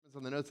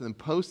on the notes and then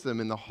post them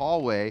in the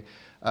hallway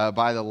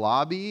by the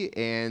lobby.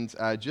 And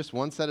just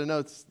one set of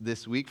notes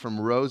this week from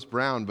Rose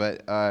Brown,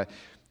 but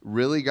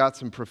really got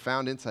some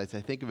profound insights.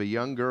 I think of a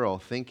young girl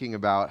thinking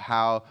about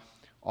how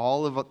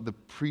all of the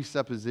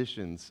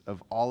presuppositions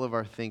of all of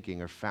our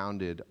thinking are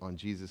founded on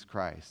Jesus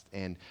Christ,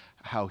 and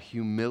how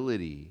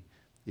humility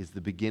is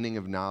the beginning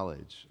of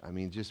knowledge. I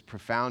mean, just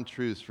profound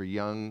truths for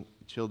young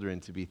children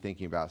to be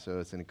thinking about. So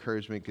it's an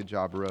encouragement. Good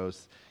job,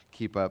 Rose.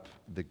 Keep up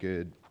the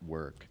good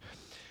work.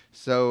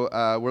 So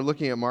we're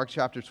looking at Mark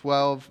chapter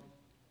 12,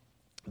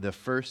 the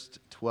first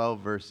 12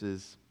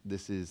 verses.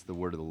 This is the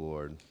word of the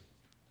Lord.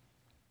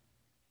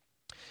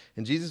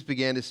 And Jesus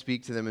began to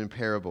speak to them in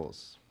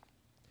parables.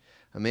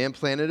 A man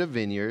planted a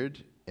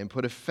vineyard and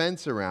put a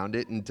fence around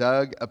it and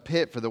dug a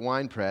pit for the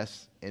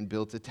winepress and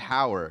built a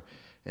tower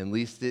and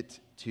leased it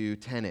to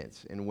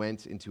tenants and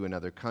went into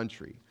another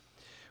country.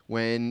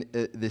 When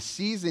the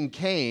season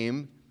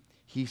came,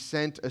 he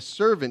sent a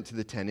servant to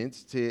the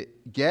tenants to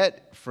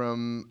get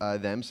from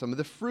them some of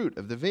the fruit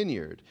of the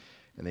vineyard.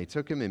 And they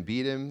took him and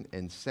beat him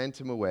and sent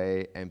him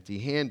away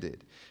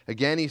empty-handed.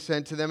 Again, he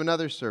sent to them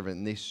another servant,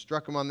 and they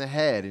struck him on the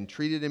head and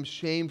treated him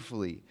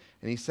shamefully.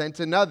 And he sent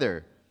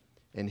another,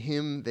 and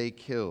him they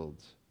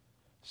killed.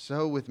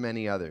 So with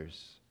many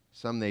others.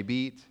 Some they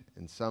beat,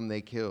 and some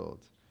they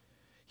killed.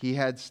 He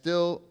had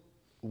still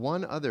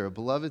one other, a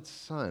beloved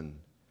son.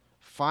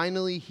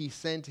 Finally, he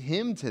sent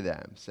him to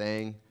them,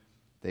 saying,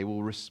 "They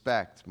will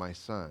respect my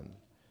son."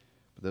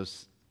 But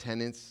those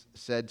tenants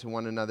said to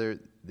one another,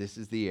 "This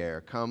is the heir.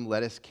 Come,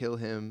 let us kill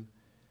him,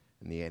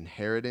 and the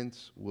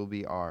inheritance will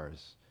be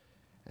ours."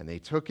 And they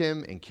took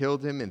him and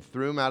killed him and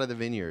threw him out of the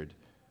vineyard.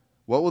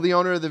 What will the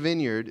owner of the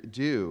vineyard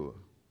do?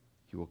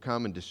 He will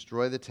come and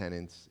destroy the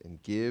tenants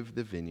and give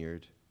the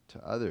vineyard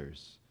to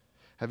others.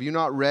 Have you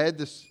not read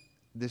this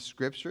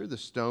scripture? The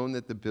stone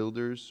that the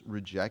builders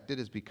rejected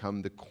has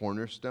become the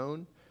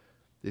cornerstone.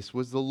 This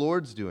was the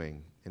Lord's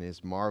doing, and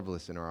is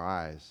marvelous in our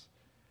eyes.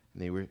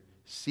 And they were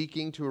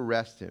seeking to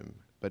arrest him,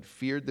 but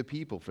feared the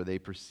people, for they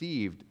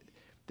perceived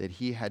that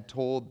he had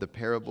told the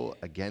parable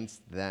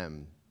against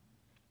them.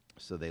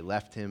 So they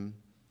left him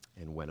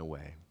and went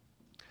away.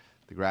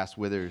 The grass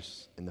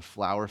withers and the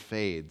flower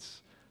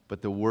fades,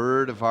 but the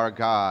word of our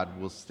God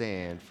will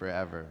stand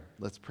forever.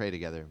 Let's pray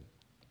together.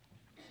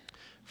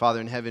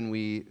 Father in heaven,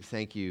 we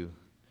thank you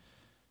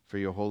for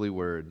your holy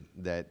word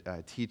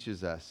that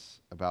teaches us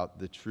about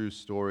the true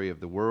story of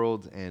the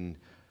world, and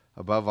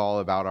above all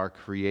about our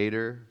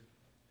Creator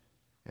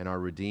and our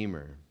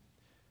Redeemer.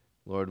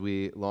 Lord,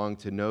 we long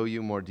to know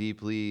you more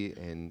deeply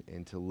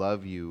and to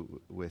love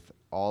you with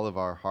all of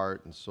our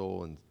heart and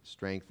soul and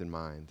strength and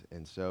mind.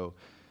 And so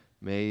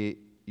may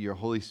your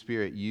Holy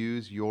Spirit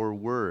use your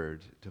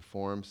word to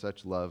form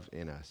such love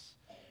in us.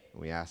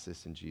 And we ask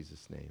this in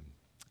Jesus' name.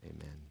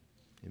 Amen.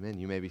 Amen.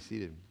 You may be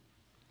seated.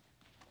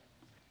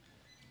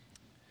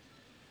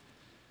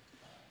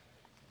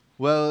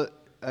 Well,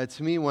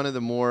 to me, one of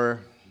the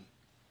more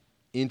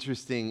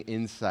interesting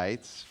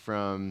insights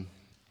from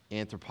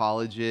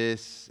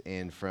anthropologists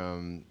and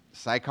from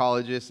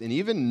psychologists and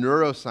even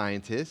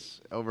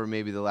neuroscientists over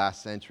maybe the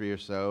last century or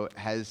so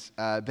has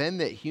been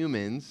that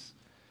humans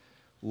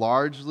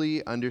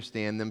largely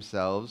understand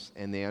themselves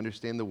and they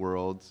understand the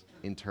world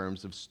in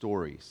terms of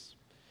stories.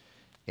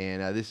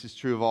 And this is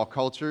true of all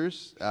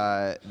cultures.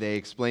 They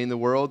explain the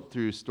world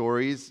through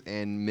stories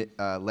and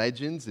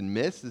legends and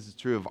myths. This is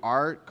true of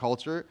our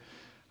culture.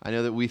 I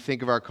know that we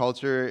think of our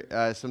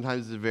culture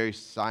sometimes as a very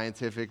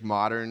scientific,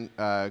 modern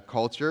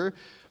culture.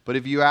 But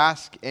if you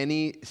ask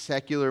any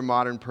secular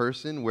modern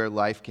person where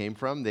life came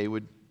from, they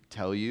would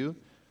tell you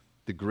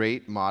the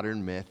great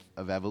modern myth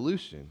of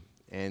evolution.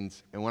 And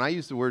when I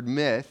use the word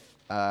myth,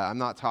 I'm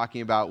not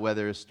talking about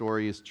whether a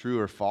story is true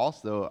or false,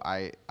 though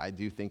I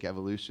do think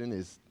evolution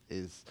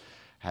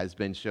has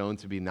been shown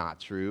to be not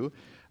true.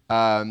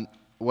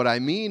 What I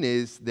mean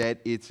is that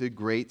it's a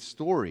great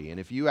story. And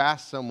if you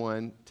ask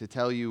someone to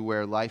tell you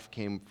where life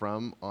came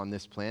from on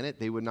this planet,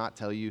 they would not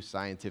tell you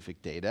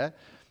scientific data.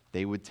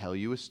 They would tell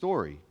you a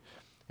story.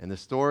 And the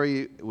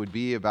story would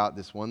be about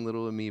this one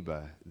little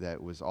amoeba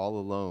that was all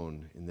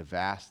alone in the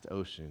vast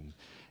ocean.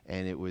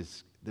 And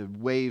the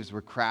waves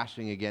were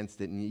crashing against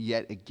it, and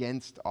yet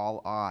against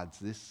all odds,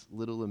 this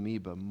little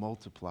amoeba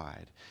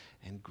multiplied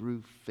and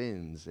grew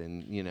fins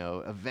and,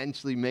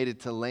 eventually made it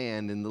to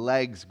land, and the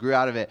legs grew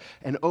out of it.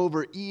 And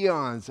over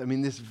eons,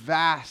 this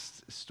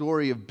vast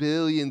story of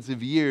billions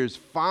of years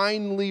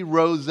finally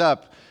rose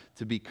up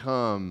to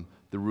become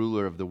the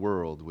ruler of the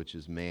world, which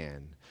is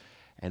man.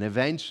 And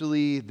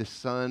eventually the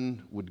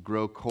sun would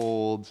grow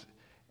cold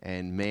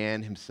and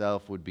man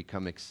himself would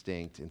become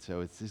extinct. And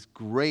so it's this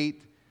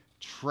great,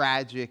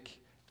 tragic,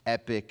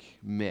 epic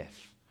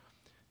myth.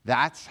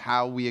 That's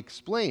how we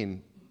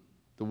explain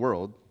the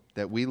world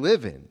that we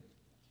live in.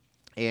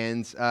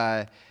 And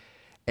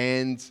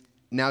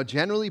now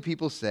generally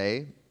people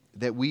say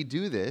that we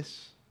do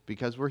this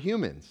because we're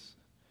humans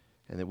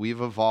and that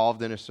we've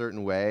evolved in a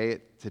certain way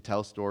to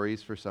tell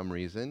stories for some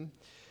reason.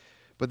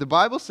 But the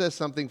Bible says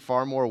something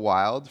far more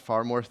wild,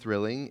 far more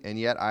thrilling, and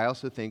yet I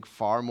also think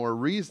far more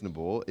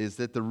reasonable, is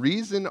that the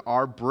reason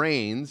our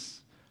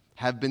brains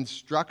have been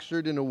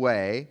structured in a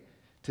way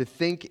to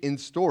think in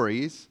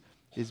stories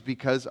is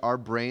because our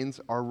brains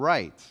are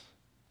right.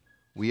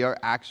 We are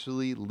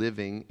actually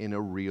living in a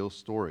real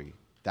story.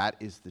 That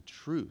is the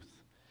truth.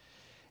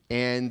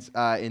 And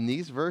in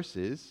these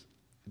verses,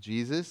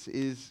 Jesus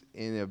is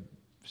in a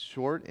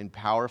short and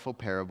powerful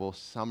parable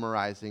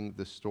summarizing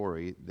the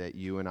story that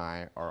you and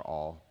I are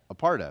all a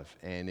part of.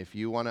 And if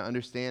you want to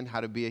understand how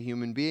to be a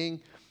human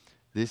being,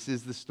 this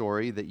is the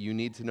story that you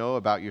need to know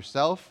about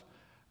yourself,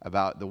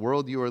 about the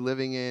world you are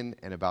living in,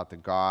 and about the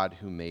God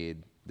who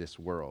made this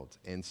world.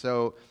 And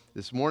so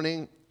this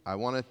morning, I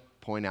want to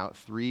point out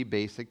three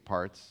basic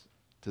parts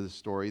to the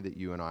story that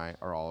you and I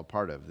are all a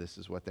part of. This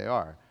is what they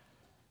are.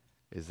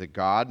 Is that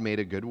God made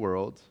a good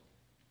world.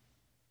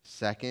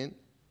 Second,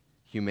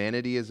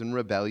 humanity is in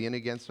rebellion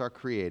against our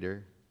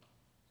Creator.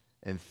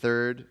 And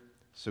third,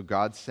 so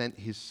God sent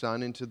His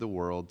Son into the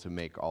world to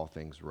make all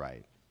things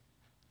right.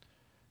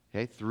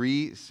 Okay,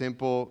 three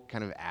simple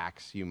kind of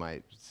acts, you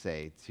might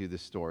say, to the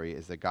story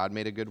is that God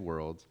made a good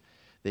world,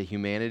 that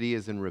humanity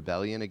is in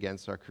rebellion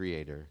against our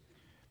Creator,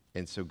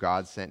 and so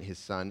God sent His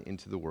Son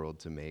into the world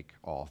to make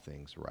all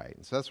things right.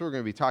 And so that's what we're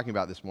going to be talking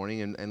about this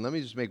morning. And let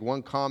me just make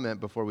one comment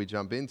before we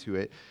jump into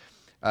it.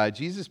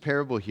 Jesus'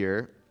 parable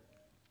here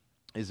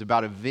is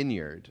about a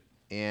vineyard.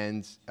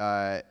 And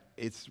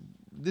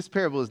this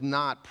parable is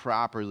not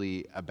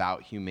properly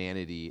about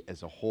humanity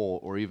as a whole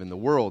or even the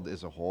world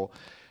as a whole.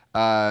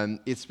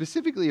 It's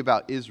specifically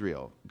about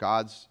Israel,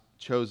 God's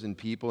chosen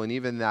people, and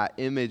even that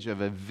image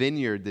of a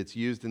vineyard that's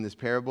used in this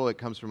parable, it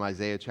comes from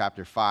Isaiah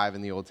chapter 5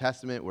 in the Old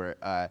Testament,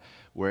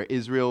 where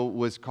Israel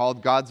was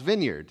called God's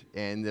vineyard,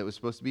 and it was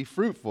supposed to be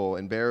fruitful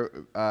and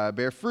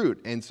bear fruit.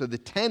 And so the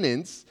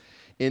tenants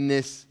in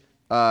this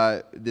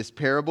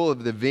parable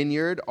of the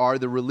vineyard are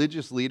the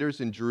religious leaders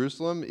in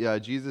Jerusalem.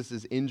 Jesus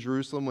is in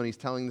Jerusalem when he's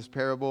telling this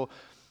parable.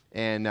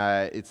 And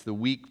it's the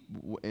week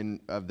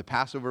of the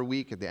Passover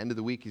week. At the end of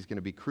the week, he's going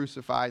to be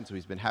crucified. And so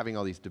he's been having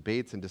all these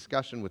debates and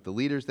discussion with the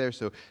leaders there.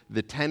 So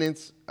the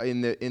tenants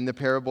in the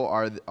parable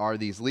are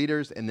these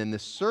leaders. And then the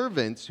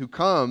servants who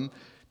come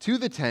to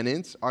the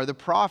tenants are the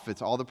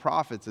prophets, all the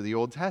prophets of the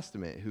Old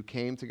Testament who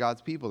came to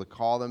God's people to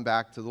call them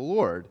back to the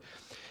Lord.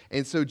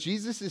 And so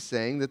Jesus is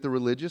saying that the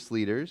religious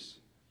leaders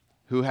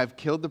who have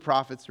killed the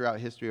prophets throughout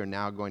history are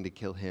now going to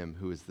kill him,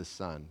 who is the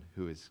Son,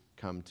 who has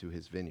come to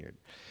his vineyard.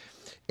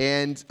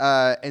 And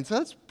so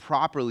that's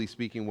properly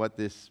speaking what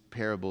this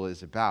parable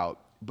is about.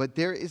 But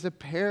there is a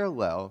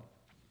parallel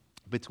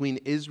between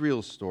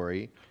Israel's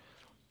story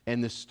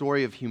and the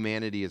story of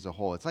humanity as a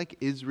whole. It's like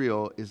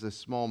Israel is a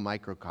small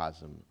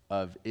microcosm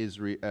of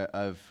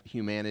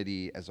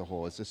humanity as a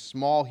whole. It's a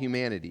small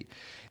humanity.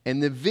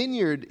 And the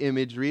vineyard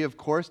imagery, of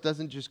course,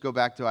 doesn't just go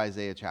back to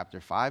Isaiah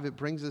chapter 5. It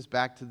brings us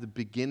back to the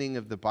beginning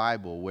of the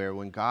Bible, where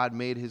when God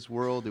made his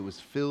world, it was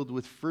filled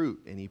with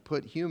fruit, and he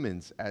put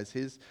humans as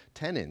his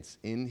tenants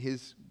in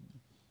his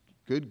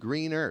good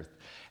green earth.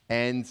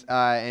 And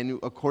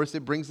of course,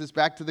 it brings us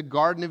back to the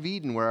Garden of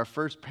Eden, where our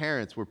first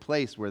parents were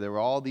placed, where there were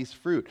all these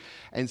fruit.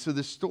 And so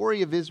the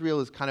story of Israel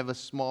is kind of a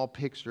small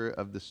picture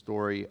of the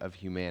story of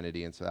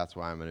humanity. And so that's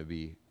why I'm going to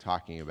be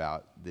talking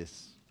about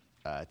this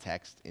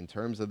text in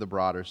terms of the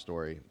broader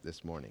story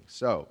this morning.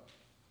 So,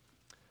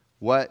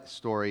 what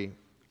story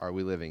are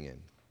we living in?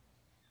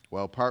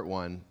 Well, part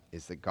one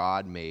is that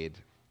God made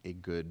a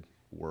good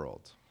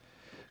world.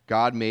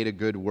 God made a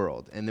good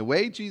world. And the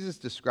way Jesus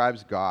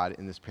describes God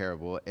in this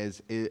parable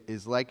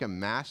is like a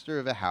master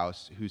of a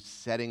house who's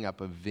setting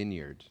up a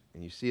vineyard.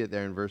 And you see it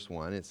there in verse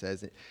 1. It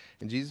says,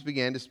 "And Jesus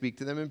began to speak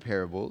to them in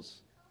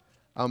parables.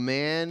 A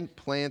man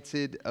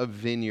planted a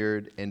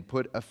vineyard and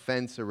put a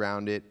fence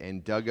around it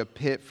and dug a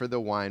pit for the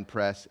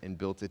winepress and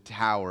built a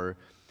tower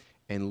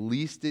and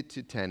leased it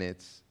to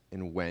tenants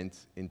and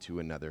went into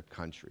another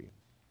country."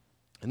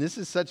 And this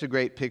is such a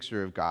great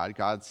picture of God.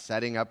 God's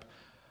setting up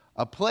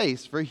a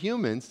place for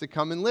humans to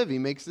come and live. He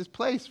makes this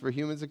place for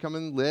humans to come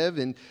and live,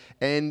 and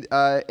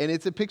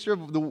it's a picture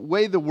of the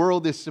way the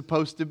world is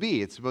supposed to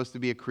be. It's supposed to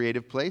be a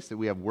creative place that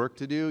we have work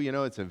to do. You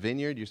know, it's a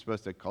vineyard. You're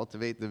supposed to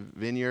cultivate the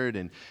vineyard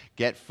and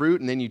get fruit,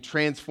 and then you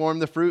transform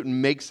the fruit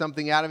and make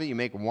something out of it. You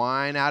make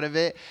wine out of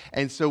it,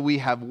 and so we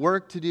have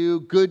work to do,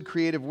 good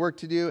creative work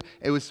to do.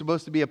 It was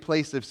supposed to be a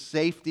place of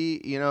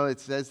safety. You know, it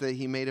says that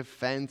he made a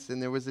fence,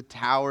 and there was a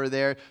tower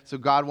there, so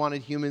God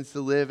wanted humans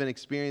to live an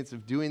experience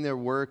of doing their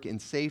work in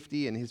safety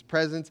in his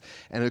presence.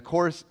 And of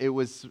course,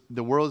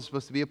 the world is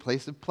supposed to be a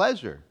place of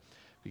pleasure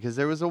because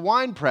there was a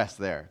wine press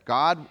there.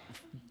 God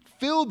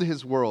filled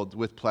his world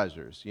with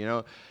pleasures. You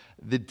know,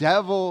 the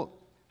devil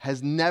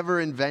has never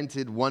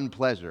invented one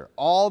pleasure.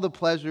 All the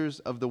pleasures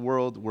of the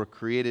world were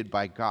created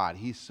by God.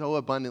 He's so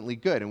abundantly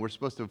good, and we're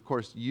supposed to, of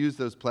course, use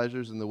those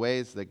pleasures in the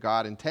ways that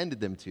God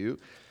intended them to.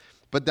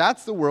 But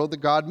that's the world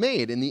that God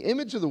made. And the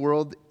image of the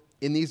world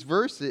in these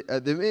verses,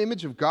 the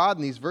image of God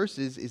in these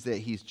verses is that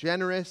he's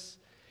generous.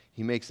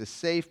 He makes a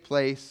safe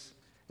place,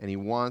 and he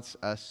wants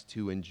us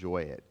to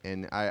enjoy it.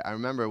 And I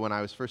remember when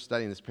I was first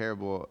studying this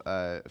parable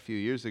a few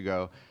years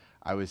ago,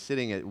 I was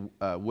sitting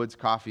at Woods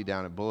Coffee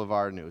down at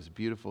Boulevard, and it was a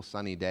beautiful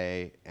sunny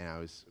day, and I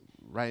was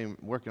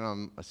working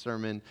on a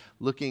sermon,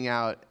 looking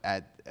out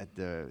at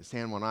the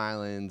San Juan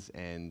Islands,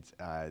 and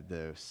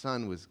the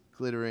sun was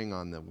glittering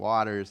on the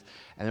waters,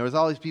 and there was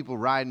all these people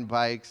riding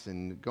bikes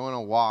and going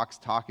on walks,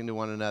 talking to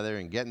one another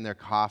and getting their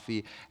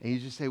coffee, and you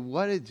just say,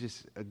 what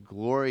a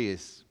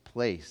glorious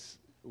place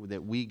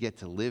that we get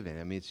to live in.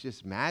 I mean, it's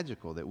just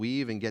magical that we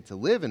even get to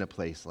live in a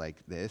place like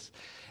this.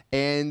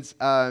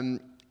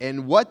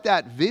 And what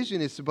that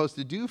vision is supposed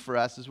to do for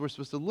us is we're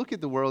supposed to look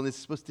at the world, and it's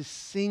supposed to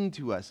sing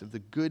to us of the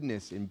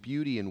goodness and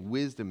beauty and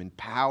wisdom and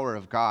power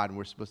of God, and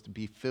we're supposed to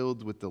be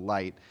filled with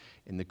delight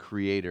in the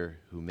Creator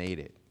who made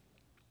it.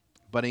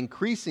 But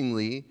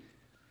increasingly,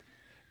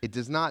 it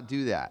does not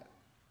do that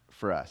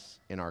for us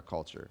in our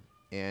culture.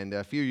 And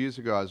a few years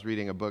ago, I was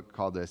reading a book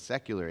called The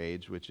Secular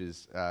Age, which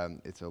is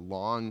it's a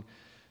long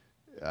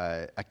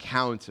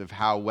account of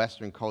how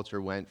Western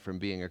culture went from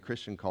being a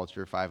Christian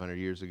culture 500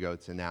 years ago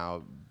to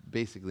now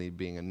basically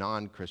being a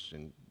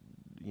non-Christian,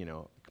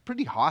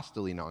 pretty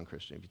hostily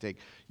non-Christian. If you take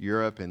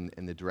Europe and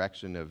the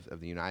direction of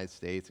the United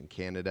States and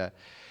Canada.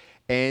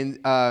 And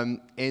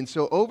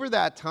so over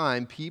that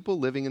time, people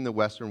living in the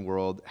Western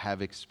world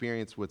have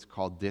experienced what's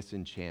called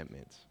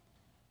disenchantment.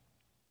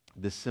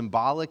 The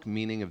symbolic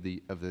meaning of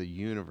the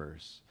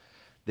universe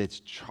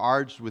that's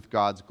charged with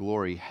God's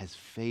glory has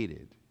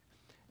faded.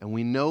 And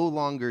we no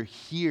longer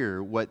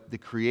hear what the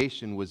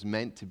creation was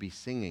meant to be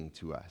singing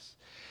to us.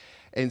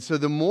 And so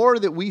the more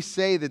that we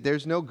say that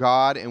there's no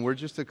God and we're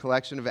just a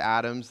collection of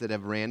atoms that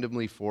have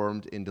randomly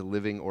formed into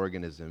living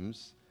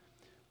organisms,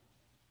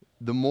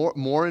 the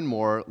more and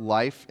more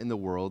life in the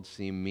world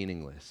seem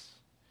meaningless.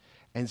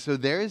 And so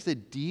there is a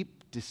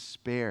deep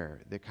despair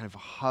that kind of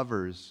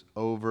hovers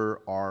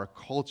over our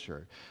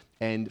culture.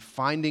 And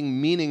finding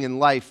meaning in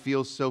life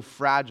feels so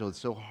fragile. It's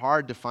so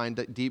hard to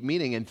find deep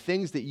meaning. And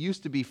things that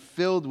used to be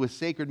filled with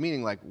sacred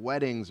meaning, like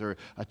weddings or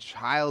a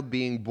child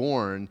being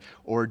born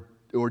or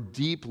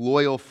deep,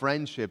 loyal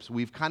friendships,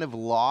 we've kind of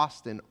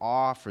lost an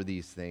awe for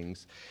these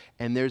things.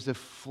 And there's a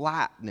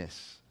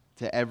flatness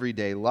to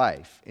everyday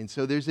life. And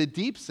so there's a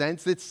deep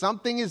sense that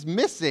something is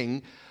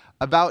missing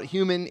about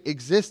human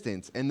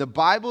existence. And the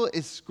Bible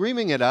is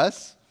screaming at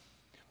us,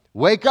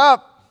 wake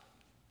up!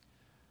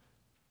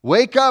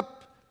 Wake up!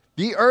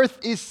 The earth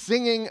is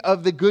singing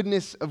of the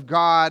goodness of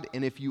God,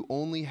 and if you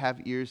only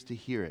have ears to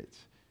hear it,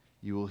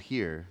 you will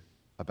hear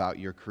about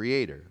your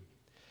Creator.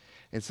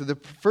 And so the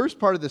first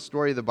part of the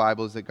story of the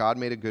Bible is that God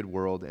made a good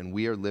world, and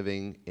we are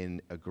living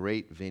in a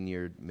great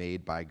vineyard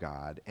made by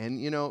God.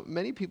 And,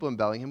 many people in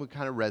Bellingham would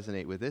kind of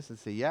resonate with this and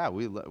say, yeah,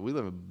 we live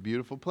in a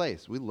beautiful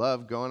place. We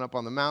love going up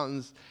on the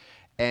mountains.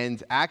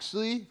 And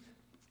actually,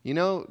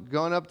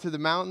 going up to the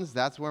mountains,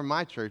 that's where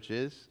my church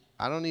is.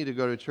 I don't need to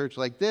go to a church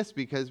like this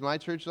because my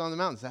church is on the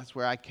mountains. That's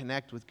where I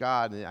connect with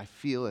God, and I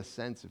feel a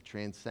sense of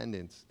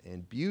transcendence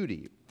and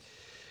beauty.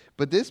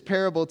 But this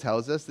parable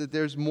tells us that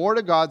there's more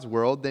to God's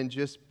world than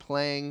just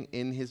playing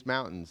in his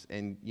mountains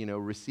and,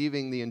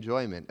 receiving the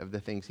enjoyment of the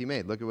things he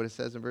made. Look at what it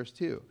says in verse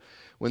 2.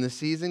 When the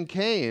season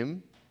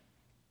came,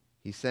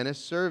 he sent a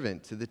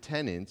servant to the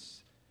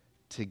tenants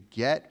to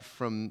get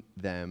from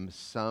them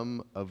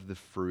some of the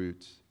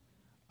fruit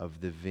of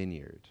the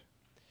vineyard.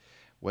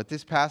 What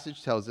this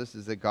passage tells us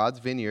is that God's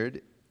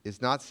vineyard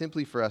is not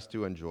simply for us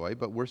to enjoy,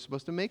 but we're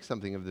supposed to make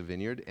something of the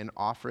vineyard and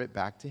offer it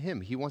back to him.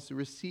 He wants to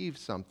receive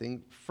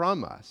something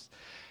from us.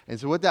 And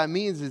so what that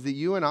means is that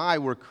you and I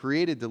were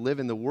created to live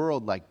in the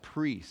world like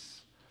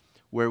priests,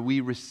 where we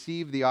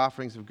receive the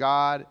offerings of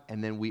God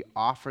and then we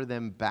offer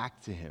them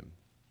back to him.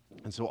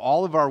 And so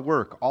all of our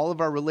work, all of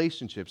our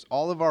relationships,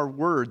 all of our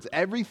words,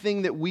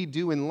 everything that we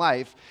do in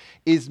life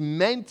is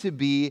meant to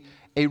be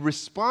a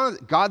response.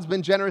 God's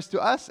been generous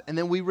to us, and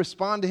then we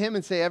respond to him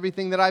and say,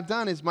 everything that I've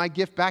done is my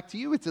gift back to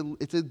you.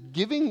 It's a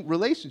giving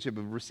relationship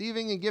of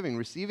receiving and giving,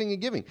 receiving and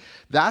giving.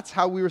 That's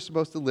how we were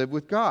supposed to live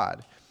with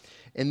God.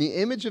 And the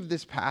image of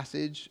this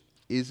passage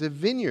is a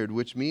vineyard,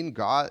 which means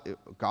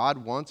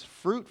God wants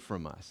fruit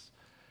from us.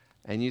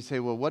 And you say,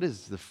 well, what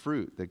is the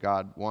fruit that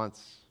God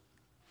wants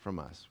from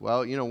us?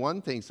 Well,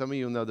 one thing, some of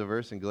you know the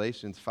verse in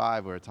Galatians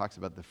 5 where it talks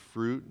about the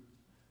fruit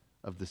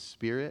of the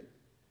Spirit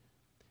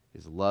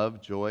is love,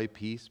 joy,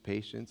 peace,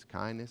 patience,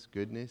 kindness,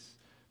 goodness,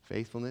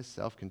 faithfulness,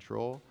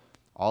 self-control.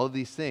 All of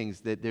these things,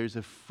 that there's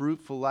a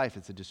fruitful life.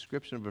 It's a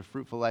description of a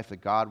fruitful life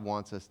that God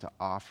wants us to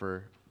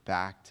offer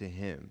back to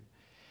him.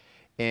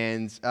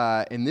 And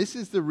this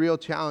is the real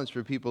challenge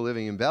for people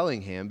living in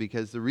Bellingham,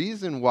 because the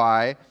reason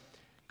why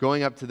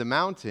going up to the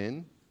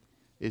mountain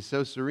is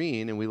so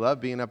serene and we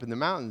love being up in the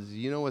mountains,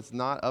 you know what's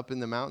not up in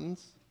the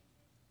mountains?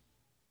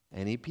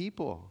 Any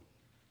people.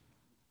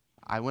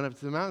 I went up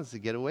to the mountains to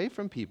get away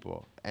from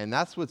people. And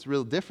that's what's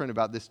real different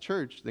about this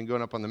church than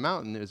going up on the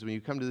mountain, is when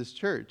you come to this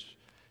church,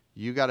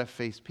 you got to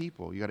face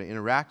people. You got to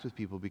interact with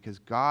people, because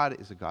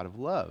God is a God of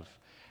love.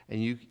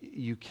 And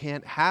you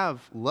can't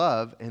have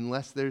love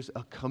unless there's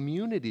a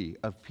community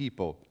of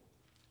people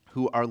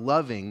who are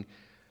loving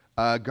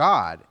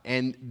God.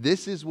 And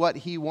this is what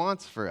he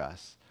wants for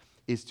us,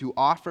 is to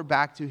offer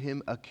back to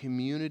him a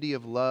community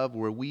of love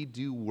where we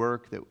do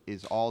work that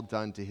is all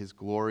done to his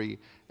glory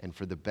and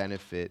for the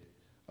benefit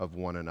of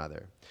one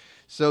another.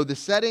 So the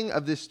setting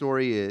of this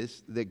story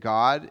is that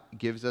God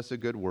gives us a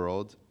good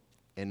world,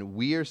 and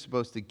we are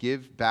supposed to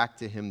give back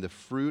to him the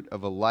fruit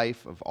of a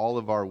life of all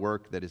of our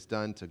work that is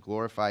done to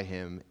glorify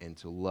him and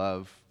to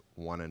love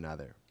one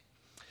another.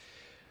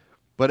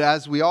 But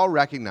as we all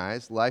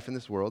recognize, life in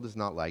this world is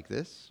not like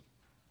this.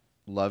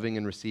 Loving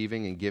and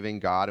receiving and giving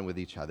God and with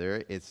each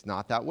other, it's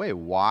not that way.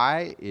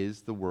 Why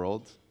is the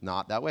world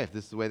not that way? If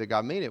this is the way that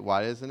God made it,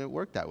 why doesn't it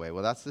work that way?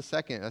 Well, that's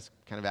kind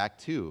of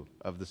Act 2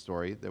 of the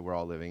story that we're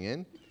all living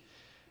in.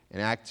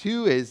 And Act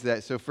 2 is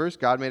that, so first,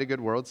 God made a good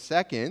world.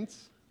 Second,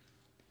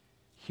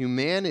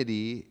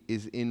 humanity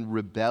is in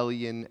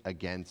rebellion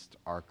against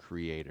our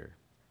Creator.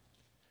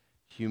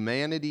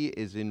 Humanity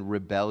is in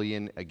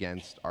rebellion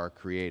against our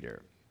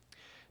Creator.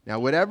 Now,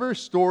 whatever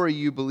story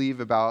you believe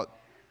about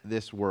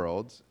this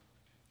world,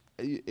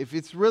 if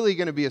it's really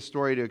going to be a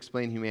story to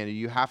explain humanity,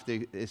 you have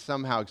to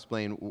somehow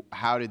explain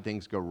how did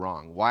things go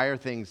wrong? Why are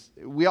things,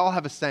 we all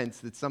have a sense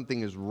that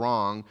something is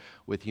wrong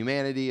with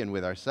humanity and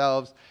with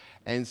ourselves.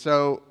 And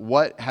so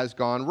what has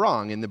gone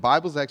wrong? And the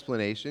Bible's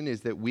explanation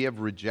is that we have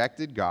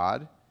rejected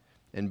God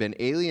and been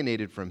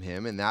alienated from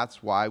him, and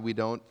that's why we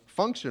don't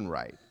function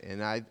right.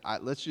 And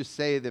let's just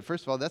say that,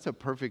 first of all, that's a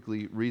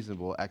perfectly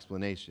reasonable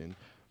explanation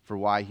for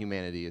why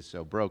humanity is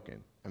so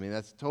broken. I mean,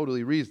 that's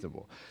totally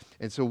reasonable.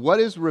 And so what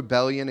does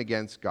rebellion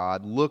against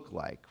God look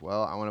like?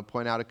 Well, I want to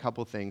point out a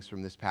couple things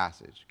from this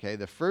passage, okay?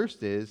 The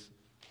first is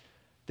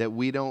that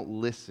we don't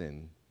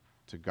listen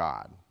to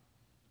God.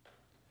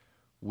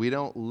 We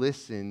don't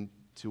listen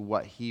to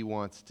what he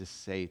wants to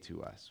say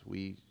to us.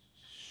 We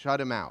shut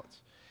him out.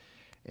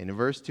 And in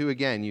verse 2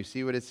 again, you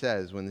see what it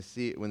says. When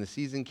the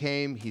season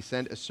came, he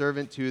sent a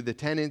servant to the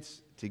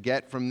tenants to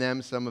get from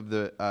them some of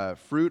the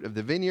fruit of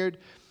the vineyard.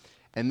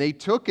 And they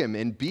took him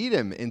and beat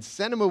him and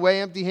sent him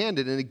away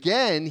empty-handed. And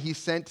again, he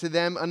sent to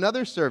them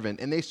another servant,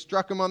 and they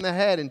struck him on the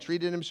head and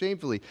treated him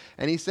shamefully.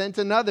 And he sent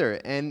another,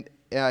 and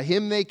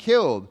him they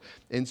killed.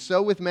 And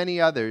so with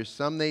many others,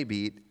 some they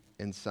beat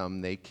and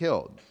some they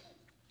killed.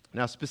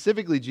 Now,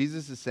 specifically,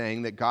 Jesus is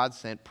saying that God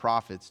sent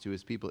prophets to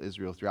his people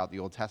Israel throughout the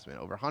Old Testament.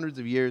 Over hundreds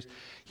of years,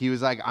 he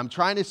was like, I'm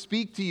trying to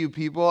speak to you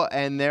people,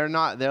 and they're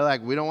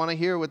like, we don't want to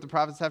hear what the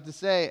prophets have to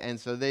say. And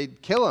so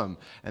they'd kill him,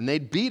 and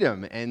they'd beat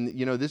him. And,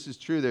 this is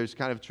true. There's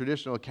kind of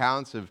traditional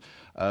accounts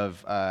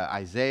of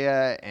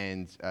Isaiah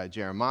and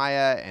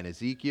Jeremiah and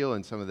Ezekiel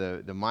and some of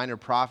the minor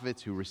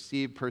prophets who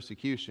received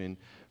persecution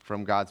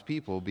from God's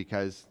people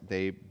because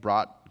they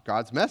brought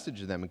God's message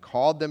to them and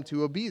called them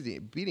to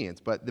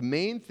obedience. But the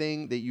main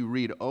thing that you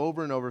read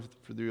over and over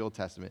through the Old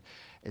Testament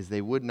is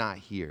they would not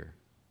hear.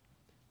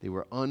 They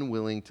were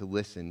unwilling to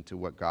listen to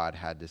what God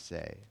had to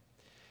say.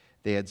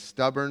 They had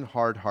stubborn,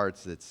 hard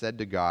hearts that said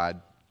to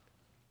God,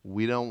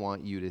 we don't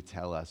want you to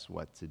tell us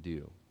what to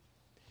do.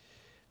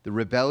 The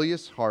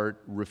rebellious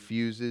heart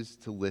refuses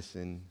to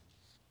listen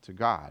to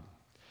God.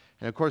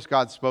 And of course,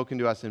 God's spoken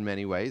to us in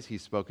many ways.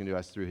 He's spoken to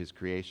us through his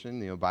creation.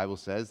 The Bible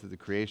says that the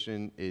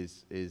creation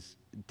is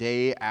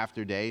day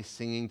after day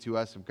singing to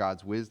us of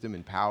God's wisdom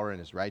and power and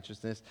his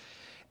righteousness.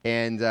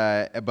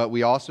 But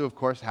we also, of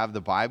course, have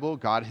the Bible.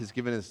 God has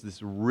given us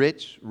this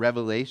rich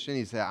revelation.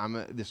 He said,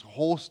 this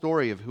whole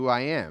story of who I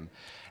am.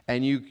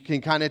 And you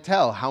can kind of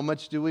tell, how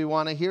much do we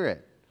want to hear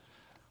it?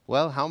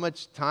 Well, how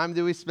much time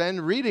do we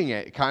spend reading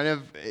it?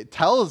 It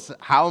tells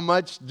how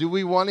much do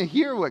we want to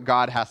hear what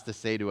God has to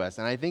say to us.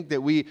 And I think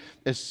that we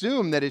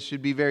assume that it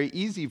should be very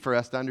easy for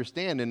us to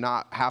understand and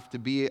not have to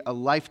be a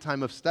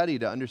lifetime of study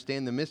to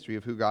understand the mystery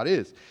of who God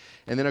is.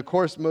 And then, of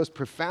course, most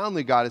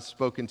profoundly, God has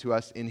spoken to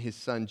us in his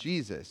Son,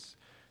 Jesus,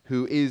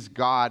 who is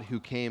God who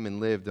came and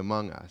lived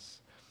among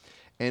us.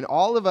 And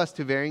all of us,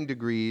 to varying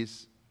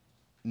degrees,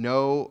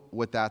 know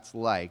what that's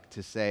like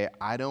to say,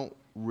 I don't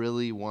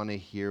really want to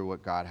hear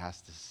what God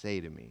has to say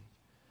to me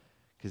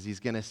because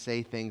he's going to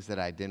say things that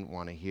I didn't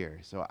want to hear.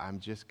 So I'm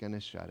just going to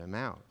shut him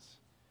out.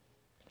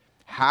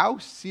 How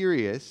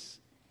serious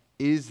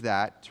is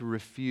that to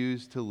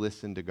refuse to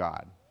listen to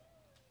God?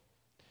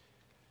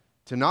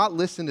 To not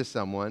listen to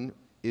someone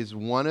is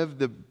one of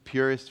the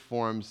purest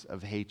forms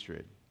of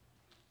hatred.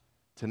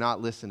 To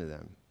not listen to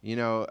them.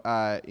 You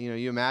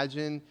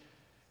imagine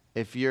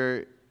if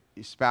your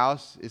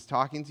spouse is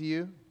talking to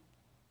you.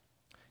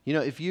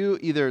 If you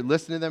either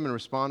listen to them and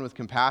respond with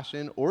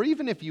compassion, or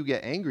even if you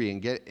get angry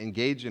and get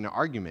engaged in an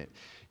argument,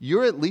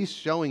 you're at least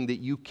showing that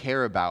you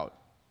care about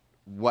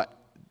what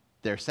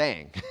they're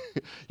saying.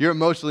 You're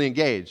emotionally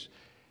engaged.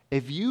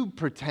 If you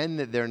pretend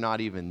that they're not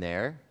even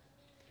there,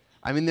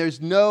 there's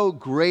no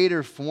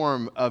greater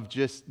form of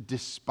just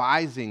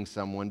despising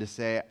someone to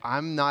say,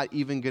 I'm not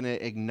even going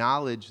to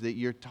acknowledge that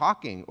you're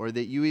talking or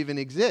that you even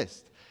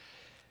exist.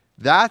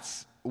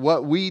 That's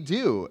what we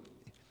do.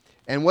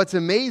 And what's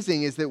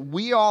amazing is that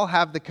we all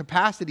have the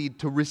capacity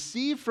to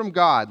receive from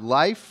God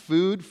life,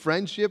 food,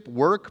 friendship,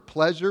 work,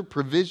 pleasure,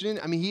 provision.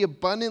 He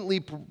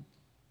abundantly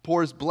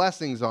pours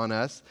blessings on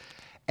us.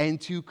 and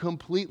to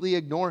completely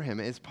ignore him.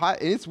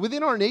 It's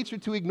within our nature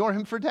to ignore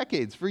him for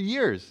decades, for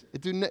years,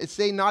 to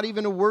say not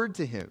even a word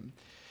to him.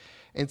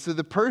 And so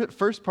the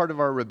first part of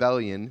our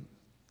rebellion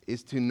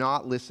is to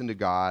not listen to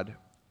God,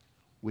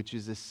 which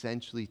is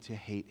essentially to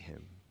hate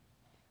him.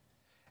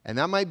 And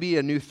that might be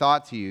a new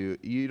thought to you.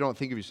 You don't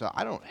think of yourself,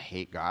 I don't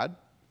hate God.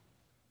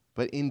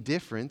 But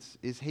indifference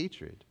is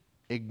hatred.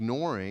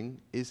 Ignoring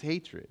is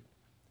hatred.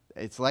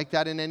 It's like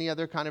that in any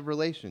other kind of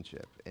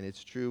relationship, and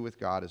it's true with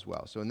God as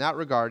well. So in that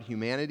regard,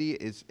 humanity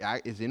is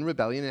in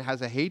rebellion and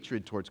has a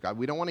hatred towards God.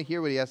 We don't want to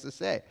hear what he has to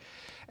say.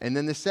 And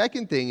then the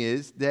second thing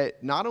is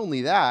that not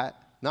only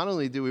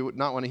do we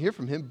not want to hear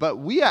from him, but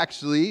we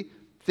actually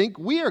think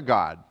we are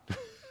God.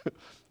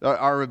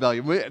 Our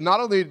rebellion. Not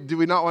only do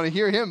we not want to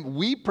hear him,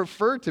 we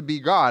prefer to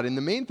be God. And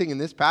the main thing in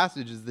this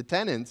passage is the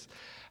tenants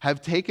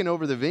have taken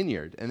over the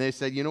vineyard. And they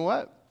said, you know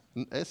what?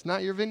 It's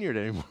not your vineyard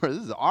anymore.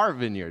 This is our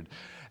vineyard.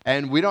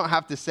 And we don't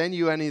have to send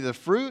you any of the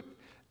fruit,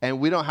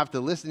 and we don't have to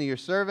listen to your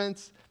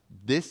servants.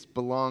 This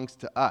belongs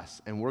to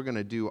us, and we're going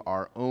to do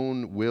our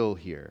own will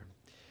here.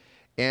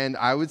 And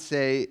I would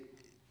say,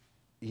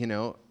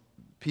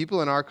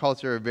 people in our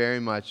culture are very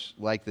much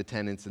like the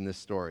tenants in this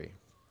story.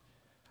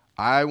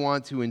 I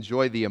want to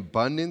enjoy the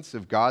abundance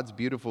of God's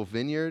beautiful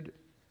vineyard,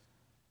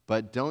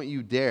 but don't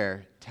you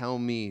dare tell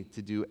me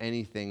to do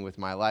anything with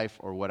my life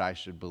or what I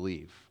should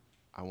believe.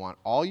 I want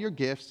all your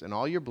gifts and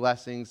all your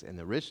blessings and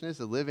the richness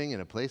of living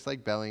in a place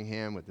like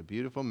Bellingham with the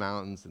beautiful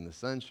mountains and the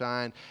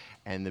sunshine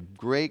and the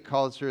great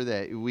culture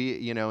that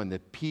we, and the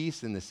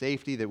peace and the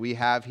safety that we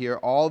have here,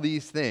 all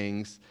these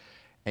things,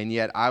 and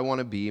yet I want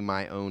to be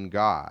my own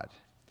God.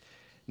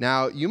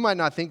 Now, you might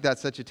not think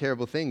that's such a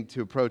terrible thing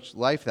to approach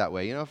life that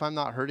way. If I'm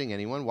not hurting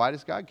anyone, why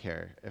does God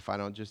care if I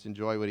don't just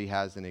enjoy what he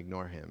has and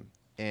ignore him?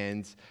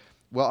 And,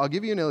 well, I'll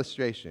give you an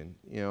illustration.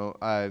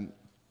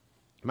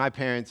 My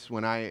parents,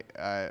 when I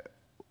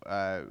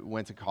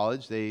went to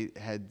college, they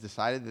had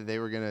decided that they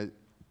were going to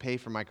pay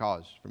for my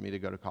college, for me to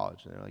go to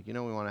college. And they're like, we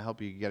want to help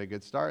you get a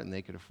good start, and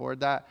they could afford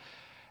that.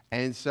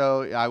 And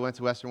so I went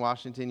to Western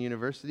Washington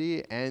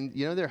University, and,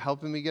 they're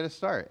helping me get a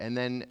start. And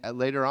then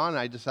later on,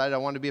 I decided I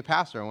wanted to be a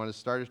pastor. I wanted to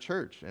start a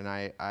church. And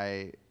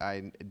I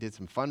did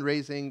some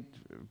fundraising,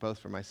 both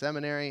for my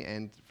seminary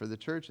and for the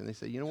church. And they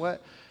said, you know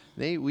what,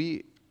 Nate,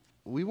 we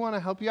want to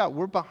help you out.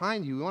 We're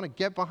behind you. We want to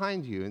get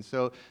behind you. And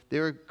so they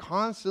were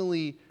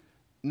constantly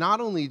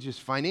not only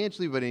just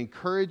financially, but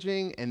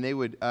encouraging, and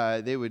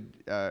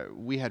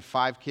we had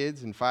 5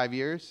 kids in 5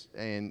 years,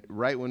 and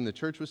right when the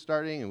church was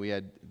starting, and we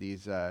had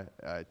these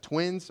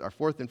twins, our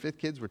 4th and 5th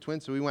kids were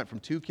twins, so we went from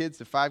 2 kids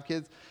to 5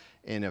 kids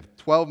in a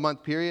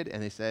 12-month period,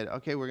 and they said,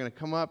 okay, we're going to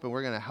come up, and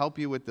we're going to help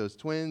you with those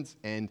twins,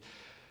 and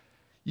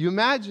you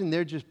imagine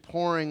they're just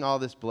pouring all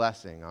this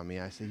blessing on me.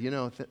 I said,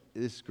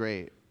 this is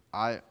great.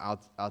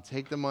 I'll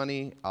take the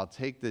money, I'll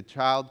take the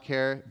child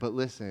care, but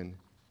listen,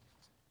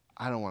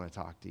 I don't want to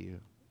talk to you.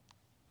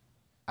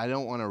 I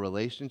don't want a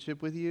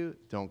relationship with you.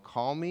 Don't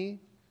call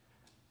me.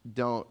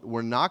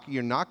 You're not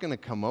going to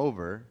come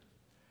over.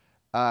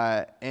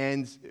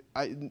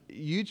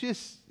 You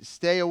just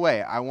stay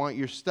away. I want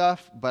your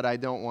stuff, but I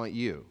don't want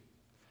you.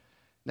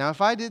 Now, if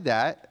I did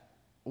that,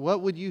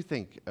 what would you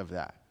think of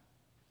that?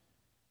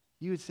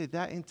 You would say,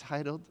 that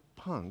entitled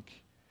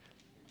punk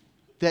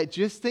that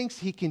just thinks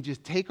he can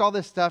just take all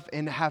this stuff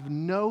and have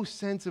no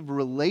sense of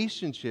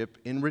relationship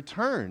in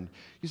return.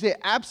 You say,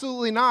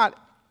 absolutely not.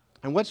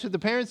 And what should the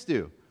parents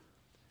do?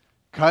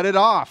 Cut it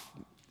off.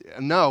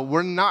 No,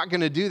 we're not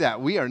going to do that.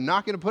 We are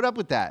not going to put up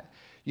with that.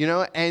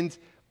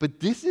 But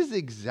this is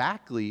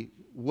exactly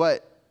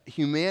what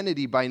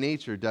humanity by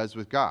nature does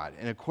with God.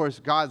 And of course,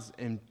 God's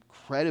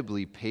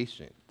incredibly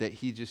patient that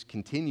he just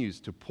continues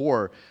to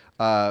pour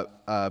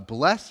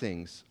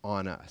blessings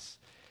on us.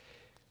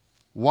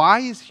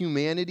 Why is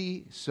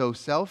humanity so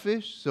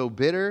selfish, so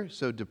bitter,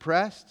 so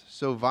depressed,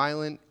 so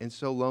violent, and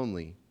so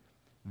lonely?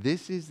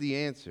 This is the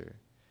answer.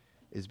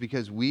 Is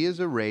because we as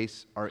a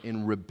race are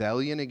in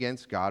rebellion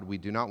against God. We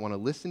do not want to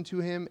listen to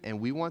him, and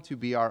we want to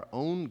be our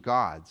own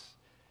gods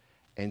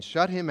and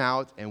shut him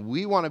out, and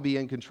we want to be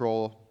in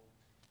control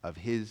of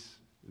his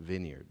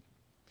vineyard.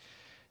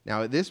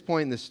 Now, at this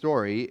point in the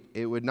story,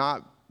 it would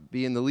not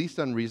be in the least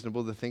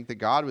unreasonable to think that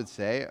God would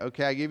say,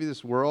 okay, I gave you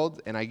this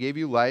world, and I gave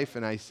you life,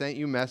 and I sent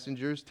you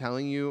messengers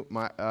telling you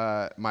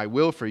my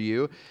will for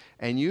you,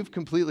 and you've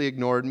completely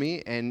ignored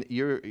me, and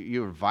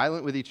you're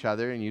violent with each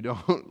other, and you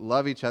don't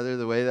love each other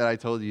the way that I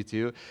told you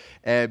to,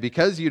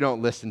 because you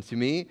don't listen to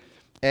me,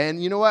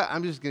 and you know what?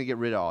 I'm just going to get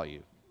rid of all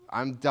you.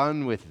 I'm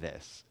done with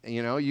this.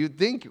 You'd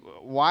think,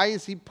 why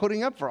is he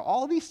putting up for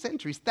all these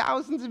centuries,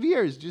 thousands of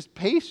years, just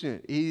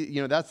patient?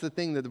 That's the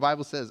thing that the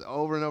Bible says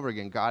over and over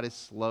again. God is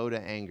slow to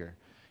anger.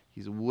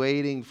 He's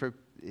waiting for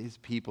his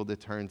people to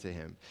turn to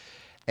him.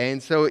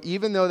 And so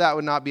even though that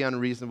would not be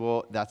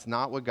unreasonable, that's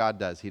not what God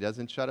does. He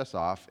doesn't shut us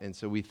off. And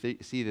so we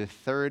see the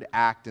third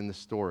act in the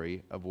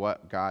story of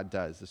what God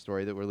does, the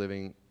story that we're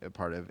living a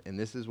part of. And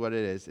this is what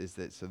it is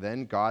that so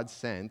then God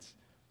sent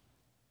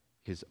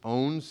his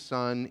own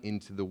son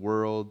into the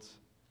world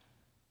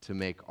to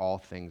make all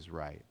things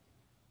right.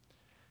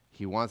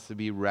 He wants to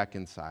be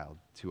reconciled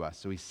to us.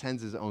 So he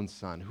sends his own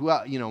son.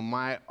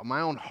 My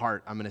own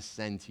heart I'm going to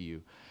send to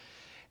you.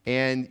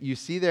 And you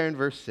see there in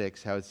verse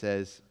 6 how it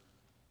says,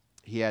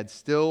 he had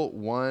still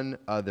one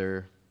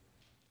other,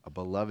 a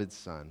beloved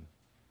son.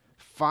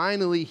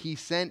 Finally, he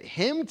sent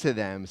him to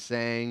them,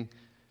 saying,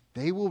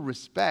 they will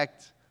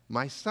respect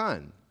my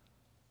son.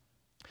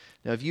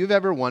 Now, if you've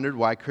ever wondered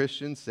why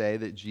Christians say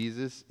that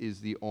Jesus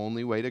is the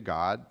only way to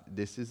God,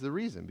 this is the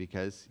reason,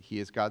 because he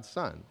is God's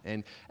son.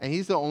 And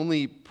he's the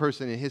only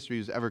person in history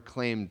who's ever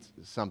claimed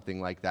something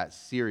like that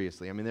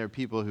seriously. I mean, there are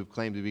people who've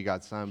claimed to be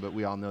God's son, but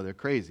we all know they're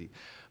crazy.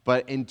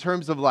 But in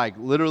terms of like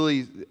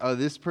literally,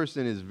 this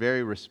person is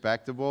very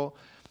respectable,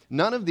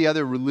 none of the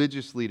other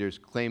religious leaders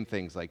claim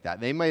things like that.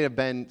 They might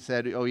have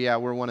said, oh yeah,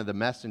 we're one of the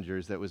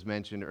messengers that was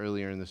mentioned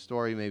earlier in the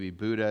story. Maybe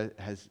Buddha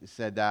has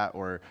said that,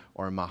 or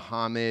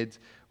Muhammad,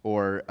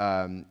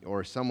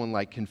 or someone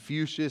like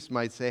Confucius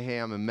might say, hey,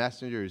 I'm a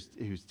messenger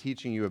who's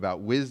teaching you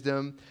about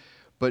wisdom.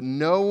 But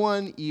no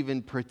one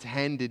even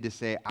pretended to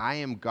say, I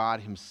am God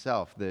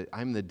himself,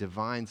 I'm the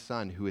divine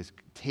son who has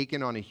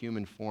taken on a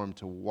human form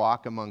to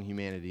walk among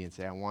humanity and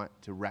say, I want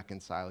to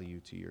reconcile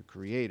you to your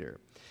creator.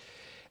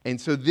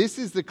 And so this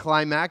is the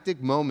climactic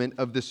moment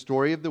of the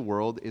story of the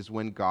world, is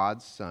when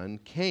God's son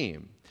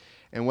came.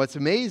 And what's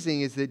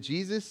amazing is that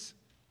Jesus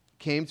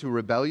came to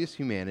rebellious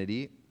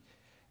humanity,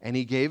 and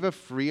he gave a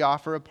free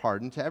offer of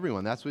pardon to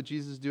everyone. That's what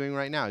Jesus is doing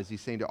right now, is he's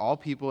saying to all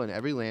people in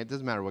every land, it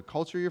doesn't matter what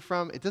culture you're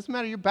from, it doesn't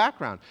matter your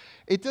background.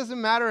 It doesn't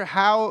matter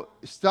how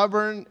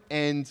stubborn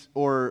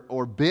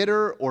or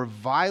bitter or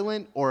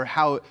violent or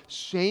how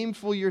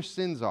shameful your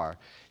sins are.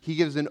 He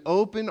gives an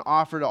open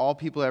offer to all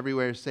people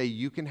everywhere to say,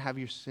 you can have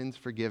your sins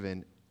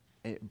forgiven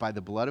by the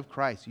blood of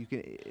Christ. You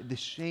can the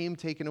shame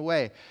taken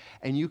away,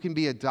 and you can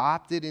be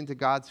adopted into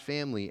God's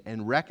family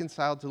and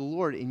reconciled to the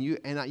Lord. And you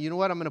know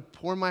what? I'm going to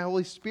pour my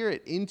Holy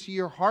Spirit into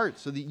your heart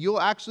so that you'll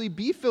actually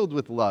be filled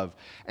with love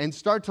and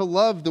start to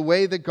love the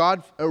way that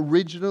God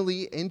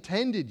originally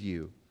intended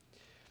you.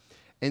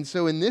 And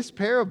so in this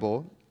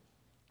parable,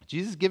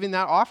 Jesus is giving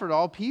that offer to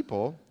all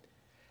people,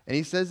 and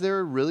he says there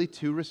are really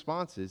two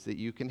responses that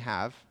you can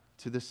have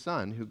to the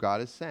Son who God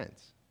has sent.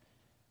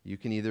 You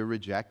can either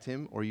reject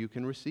him or you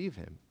can receive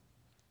him.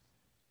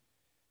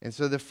 And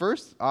so the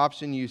first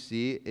option you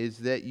see is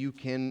that you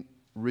can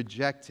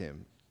reject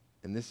him.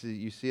 And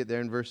you see it there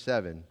in verse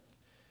 7. It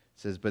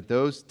says, but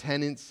those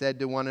tenants said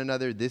to one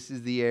another, this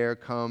is the heir,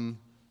 come,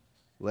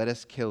 let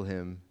us kill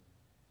him,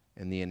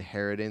 and the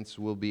inheritance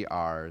will be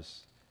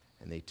ours.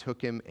 And they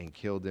took him and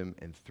killed him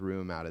and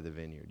threw him out of the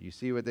vineyard. You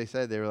see what they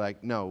said? They were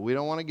like, no, we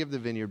don't want to give the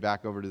vineyard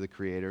back over to the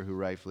Creator who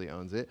rightfully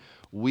owns it.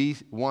 We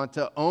want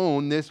to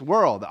own this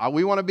world.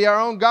 We want to be our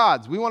own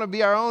gods. We want to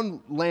be our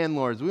own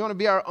landlords. We want to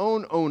be our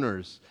own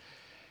owners.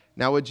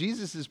 Now, what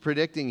Jesus is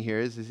predicting here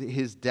is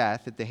his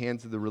death at the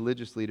hands of the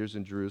religious leaders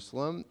in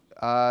Jerusalem.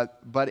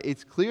 But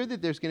it's clear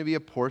that there's going to be a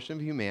portion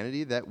of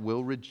humanity that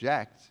will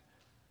reject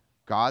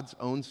God's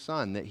own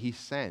son that he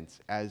sent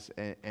as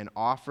an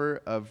offer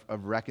of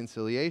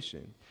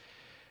reconciliation.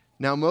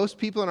 Now, most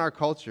people in our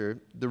culture,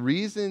 the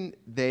reason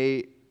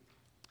they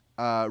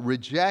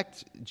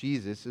reject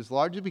Jesus is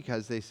largely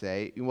because they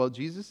say, well,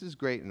 Jesus is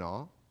great and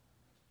all.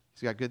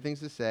 He's got good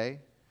things to say.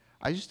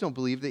 I just don't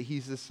believe that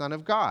he's the Son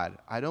of God.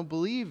 I don't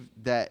believe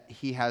that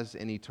he has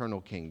an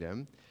eternal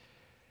kingdom.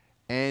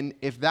 And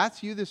if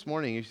that's you this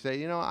morning, you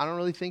say, I don't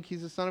really think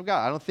he's the Son of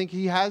God. I don't think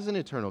he has an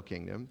eternal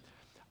kingdom.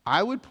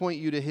 I would point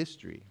you to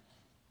history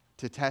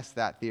to test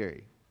that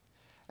theory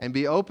and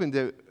be open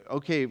to,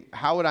 okay,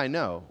 how would I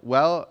know?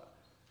 Well,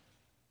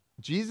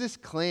 Jesus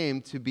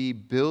claimed to be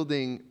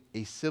building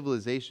a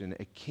civilization,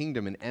 a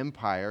kingdom, an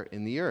empire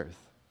in the earth.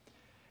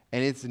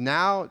 And it's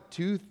now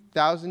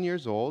 2,000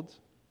 years old.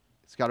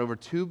 It's got over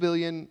 2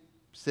 billion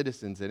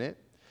citizens in it.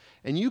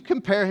 And you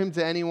compare him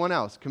to anyone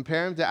else.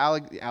 Compare him to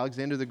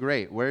Alexander the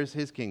Great. Where's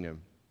his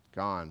kingdom?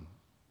 Gone.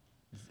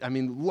 I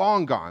mean,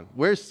 long gone.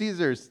 Where's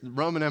Caesar's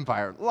Roman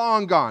Empire?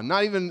 Long gone.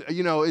 Not even,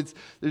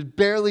 there's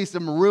barely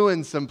some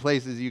ruins some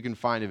places you can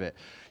find of it.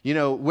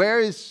 Where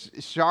is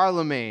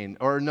Charlemagne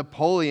or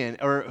Napoleon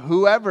or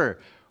whoever?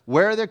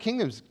 Where are their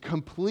kingdoms?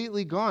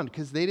 Completely gone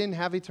because they didn't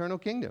have eternal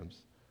kingdoms.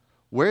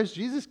 Where's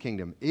Jesus'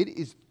 kingdom? It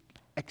is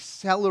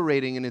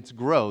accelerating in its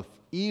growth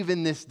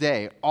even this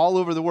day all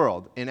over the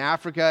world. In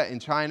Africa,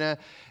 in China,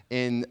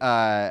 in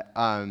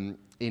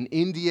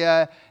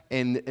India,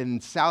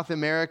 in South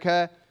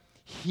America.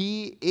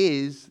 He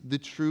is the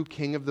true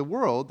king of the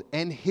world,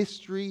 and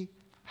history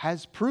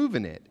has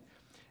proven it.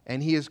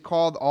 And he has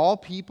called all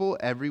people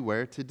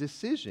everywhere to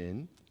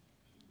decision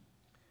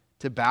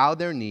to bow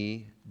their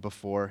knee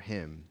before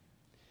him.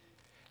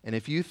 And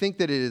if you think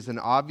that it is an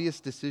obvious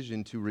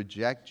decision to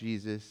reject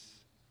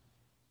Jesus,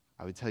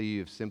 I would tell you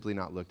you've simply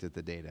not looked at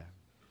the data.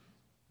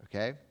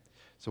 Okay?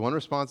 So one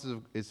response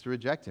is to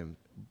reject him.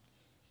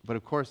 But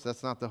of course,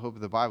 that's not the hope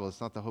of the Bible.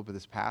 It's not the hope of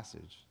this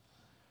passage.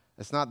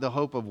 That's not the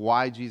hope of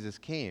why Jesus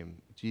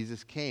came.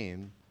 Jesus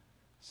came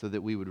so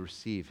that we would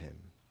receive him.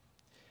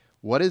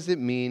 What does it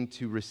mean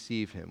to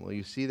receive him? Well,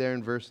 you see there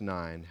in verse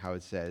 9 how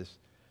it says,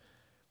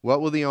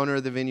 what will the owner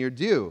of the vineyard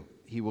do?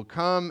 he will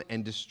come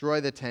and destroy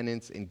the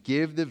tenants and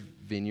give the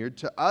vineyard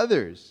to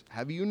others.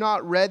 Have you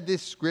not read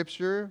this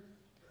scripture?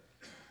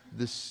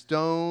 The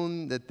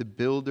stone that the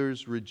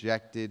builders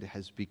rejected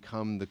has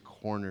become the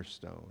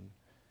cornerstone.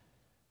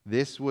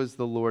 This was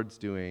the Lord's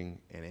doing,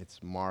 and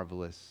it's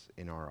marvelous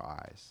in our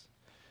eyes.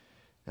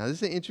 Now, this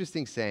is an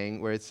interesting saying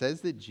where it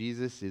says that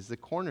Jesus is the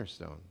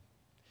cornerstone.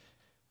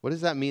 What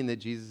does that mean that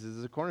Jesus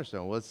is the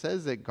cornerstone? Well, it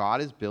says that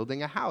God is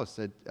building a house,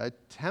 a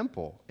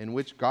temple in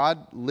which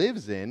God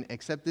lives in,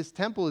 except this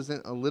temple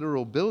isn't a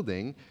literal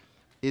building.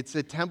 It's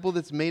a temple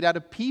that's made out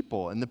of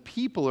people, and the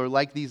people are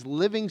like these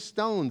living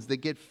stones that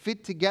get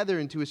fit together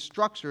into a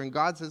structure, and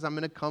God says, I'm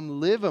going to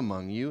come live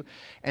among you.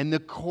 And the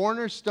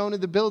cornerstone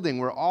of the building,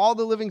 where all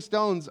the living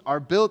stones are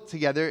built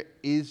together,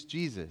 is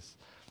Jesus.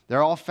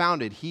 They're all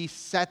founded. He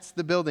sets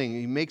the building,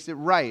 he makes it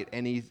right,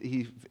 and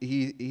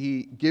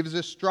he gives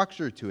a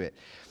structure to it.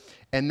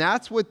 And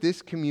that's what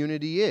this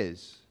community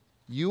is.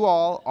 You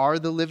all are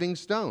the living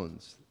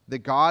stones that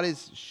God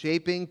is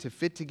shaping to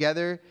fit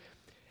together.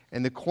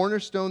 And the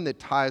cornerstone that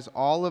ties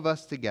all of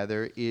us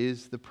together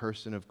is the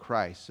person of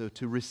Christ. So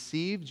to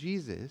receive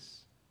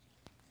Jesus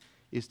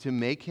is to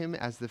make him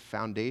as the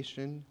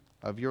foundation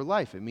of your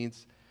life. It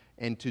means,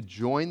 and to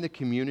join the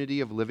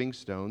community of living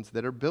stones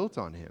that are built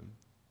on him.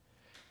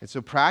 And so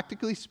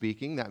practically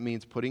speaking, that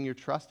means putting your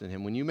trust in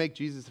him. When you make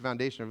Jesus the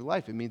foundation of your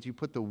life, it means you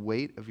put the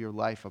weight of your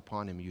life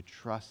upon him. You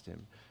trust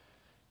him.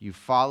 You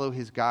follow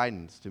his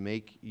guidance to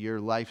make your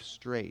life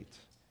straight.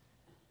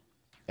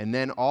 And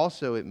then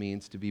also it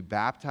means to be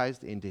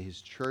baptized into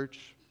his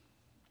church,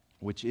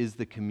 which is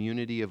the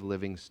community of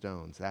living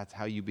stones. That's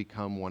how you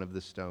become one of the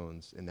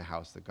stones in the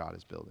house that God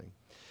is building.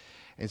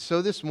 And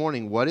so this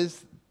morning, what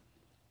is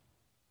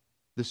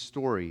the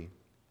story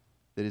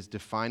that is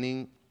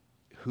defining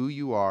who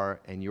you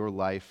are and your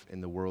life in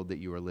the world that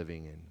you are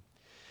living in?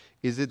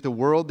 Is it the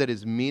world that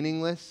is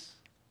meaningless,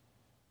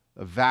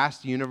 a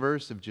vast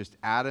universe of just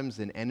atoms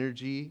and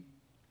energy,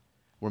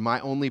 where my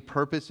only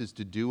purpose is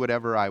to do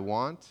whatever I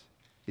want?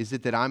 Is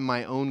it that I'm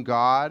my own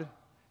God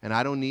and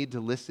I don't need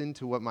to listen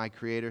to what my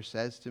Creator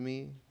says to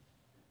me?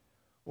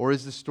 Or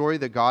is the story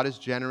that God is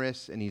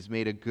generous and he's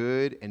made a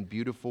good and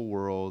beautiful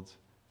world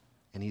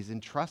and he's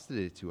entrusted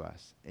it to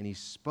us and he's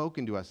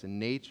spoken to us in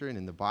nature and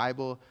in the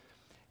Bible,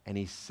 and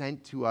he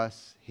sent to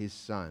us his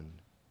Son?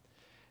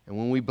 And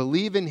when we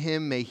believe in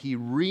him, may he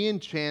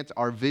re-enchant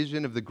our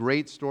vision of the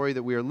great story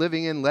that we are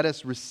living in. Let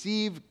us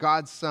receive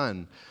God's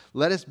Son.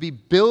 Let us be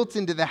built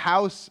into the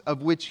house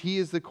of which he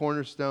is the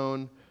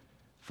cornerstone,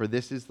 for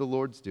this is the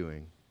Lord's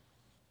doing,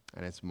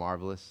 and it's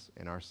marvelous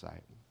in our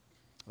sight.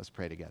 Let's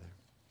pray together.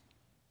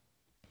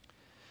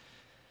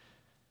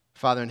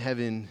 Father in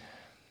heaven,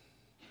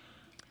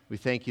 we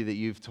thank you that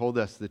you've told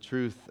us the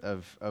truth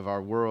of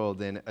our world,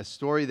 and a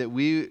story that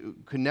we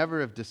could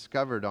never have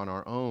discovered on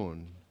our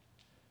own.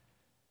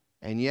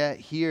 And yet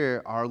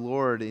here, our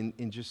Lord,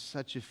 in just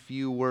such a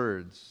few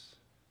words,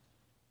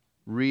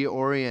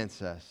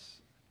 reorients us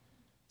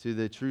to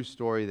the true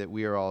story that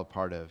we are all a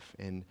part of.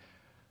 And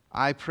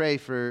I pray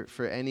for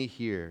any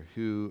here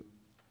who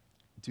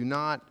do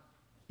not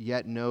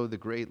yet know the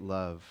great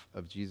love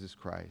of Jesus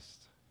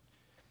Christ.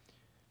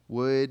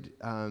 Would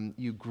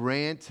you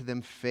grant to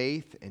them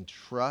faith and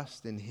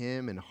trust in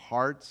him and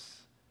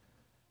hearts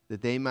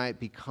that they might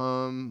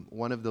become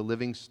one of the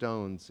living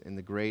stones in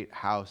the great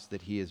house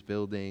that he is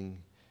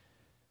building,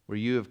 where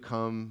you have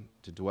come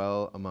to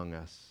dwell among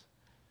us.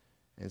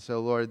 And so,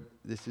 Lord,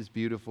 this is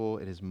beautiful.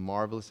 It is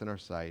marvelous in our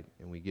sight,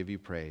 and we give you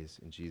praise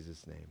in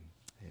Jesus' name.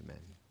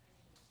 Amen.